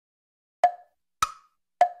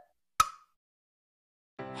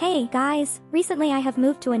Hey guys, recently I have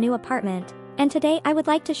moved to a new apartment, and today I would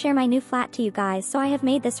like to share my new flat to you guys, so I have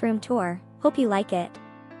made this room tour. Hope you like it.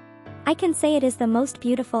 I can say it is the most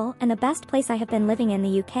beautiful and the best place I have been living in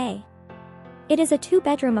the UK. It is a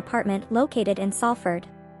 2-bedroom apartment located in Salford.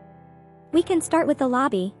 We can start with the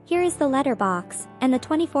lobby. Here is the letterbox and the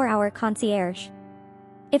 24-hour concierge.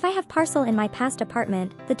 If I have parcel in my past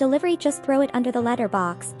apartment, the delivery just throw it under the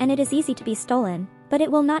letterbox and it is easy to be stolen. But it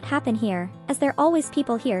will not happen here, as there are always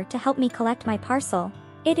people here to help me collect my parcel.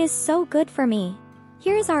 It is so good for me.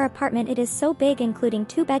 Here is our apartment. It is so big, including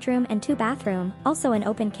 2-bedroom and 2-bathroom, also an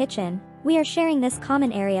open kitchen. We are sharing this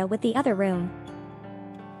common area with the other room.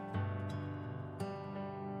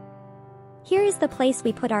 Here is the place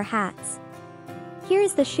we put our hats. Here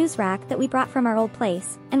is the shoes rack that we brought from our old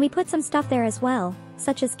place, and we put some stuff there as well,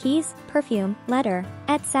 such as keys, perfume, letter,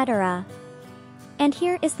 etc. And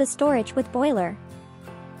here is the storage with boiler.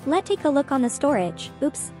 Let's take a look on the storage.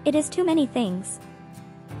 Oops, it is too many things.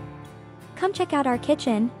 Come check out our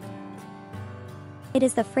kitchen. It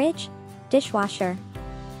is the fridge, dishwasher.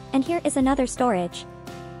 And here is another storage.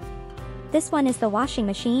 This one is the washing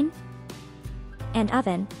machine and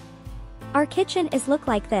oven. Our kitchen is look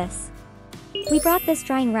like this. We brought this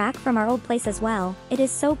drying rack from our old place as well. It is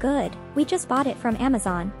so good. We just bought it from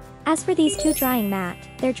Amazon. As for these two drying mat,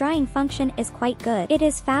 their drying function is quite good. It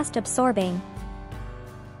is fast absorbing.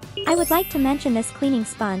 I would like to mention this cleaning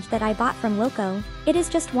sponge that I bought from Loco. It is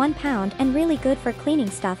just £1 and really good for cleaning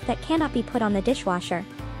stuff that cannot be put on the dishwasher.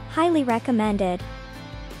 Highly recommended.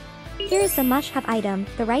 Here is the must-have item,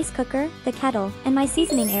 the rice cooker, the kettle, and my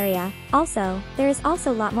seasoning area. Also, there is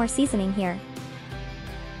also a lot more seasoning here.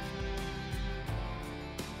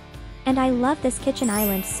 And I love this kitchen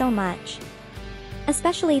island so much.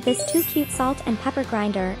 Especially this 2 cute salt and pepper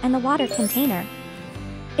grinder and the water container.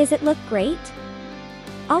 Is it look great?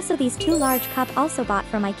 Also these 2 large cup also bought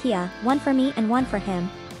from IKEA, one for me and one for him.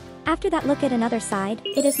 After that, look at another side.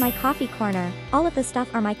 It is my coffee corner. All of the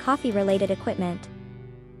stuff are my coffee related equipment.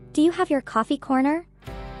 Do you have your coffee corner?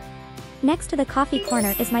 Next to the coffee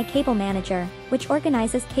corner is my cable manager, which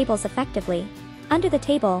organizes cables effectively. Under the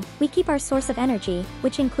table, we keep our source of energy,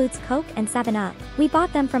 which includes Coke and 7-Up. We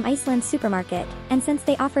bought them from Iceland supermarket, and since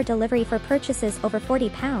they offer delivery for purchases over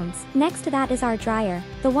 £40. Next to that is our dryer,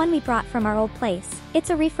 the one we brought from our old place. It's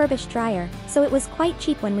a refurbished dryer, so it was quite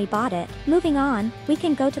cheap when we bought it. Moving on, we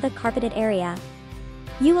can go to the carpeted area.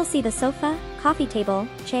 You will see the sofa, coffee table,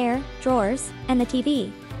 chair, drawers, and the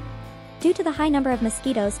TV. Due to the high number of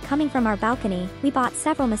mosquitoes coming from our balcony, we bought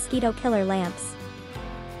several mosquito killer lamps.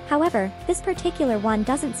 However, this particular one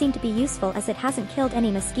doesn't seem to be useful as it hasn't killed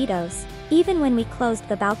any mosquitoes, even when we closed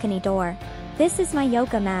the balcony door. This is my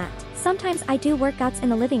yoga mat. Sometimes I do workouts in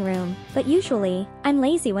the living room, but usually, I'm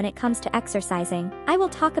lazy when it comes to exercising. I will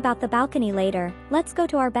talk about the balcony later. Let's go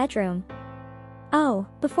to our bedroom. Oh,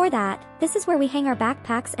 before that, this is where we hang our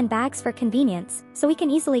backpacks and bags for convenience, so we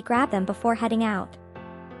can easily grab them before heading out.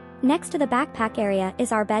 Next to the backpack area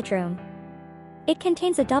is our bedroom. It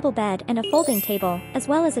contains a double bed and a folding table, as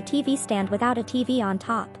well as a TV stand without a TV on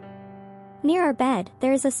top. Near our bed,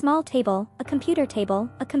 there is a small table, a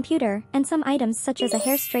computer, and some items such as a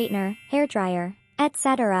hair straightener, hair dryer,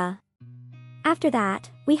 etc. After that,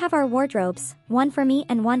 we have our wardrobes, one for me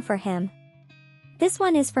and one for him. This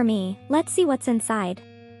one is for me. Let's see what's inside.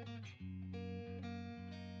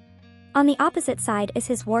 On the opposite side is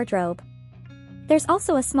his wardrobe. There's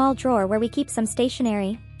also a small drawer where we keep some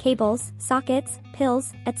stationery, cables, sockets,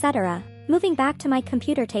 pills, etc. Moving back to my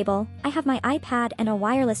computer table, I have my iPad and a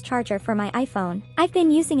wireless charger for my iPhone. I've been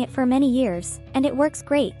using it for many years, and it works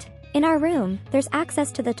great. In our room, there's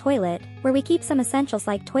access to the toilet, where we keep some essentials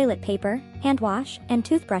like toilet paper, hand wash, and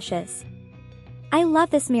toothbrushes. I love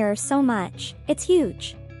this mirror so much. It's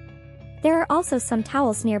huge. There are also some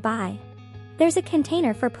towels nearby. There's a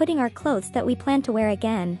container for putting our clothes that we plan to wear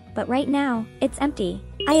again, but right now, it's empty.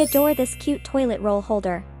 I adore this cute toilet roll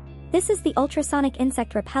holder. This is the ultrasonic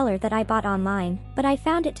insect repeller that I bought online, but I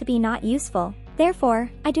found it to be not useful. Therefore,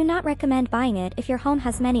 I do not recommend buying it if your home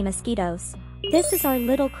has many mosquitoes. This is our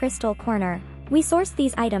little crystal corner. We sourced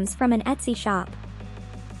these items from an Etsy shop.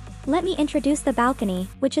 Let me introduce the balcony,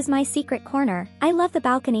 which is my secret corner. I love the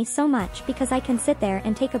balcony so much because I can sit there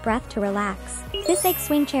and take a breath to relax. This egg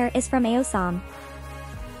swing chair is from Aosom.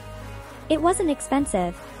 It wasn't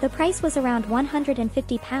expensive. The price was around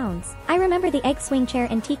 £150. I remember the egg swing chair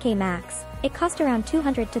in TK Maxx. It cost around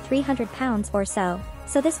 £200 to £300 or so.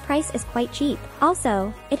 so this price is quite cheap.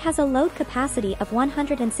 Also, it has a load capacity of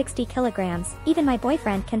 160 kilograms, even my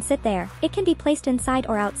boyfriend can sit there. It can be placed inside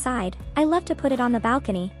or outside. I love to put it on the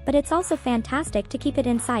balcony, but it's also fantastic to keep it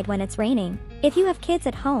inside when it's raining. If you have kids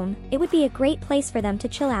at home, it would be a great place for them to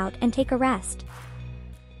chill out and take a rest.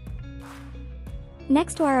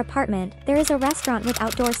 Next to our apartment, there is a restaurant with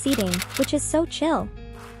outdoor seating, which is so chill.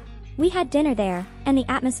 We had dinner there, and the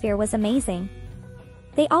atmosphere was amazing.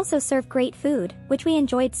 They also serve great food, which we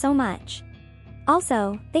enjoyed so much.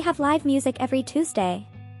 Also, they have live music every Tuesday.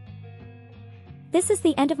 This is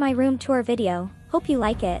the end of my room tour video. Hope you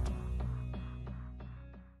like it.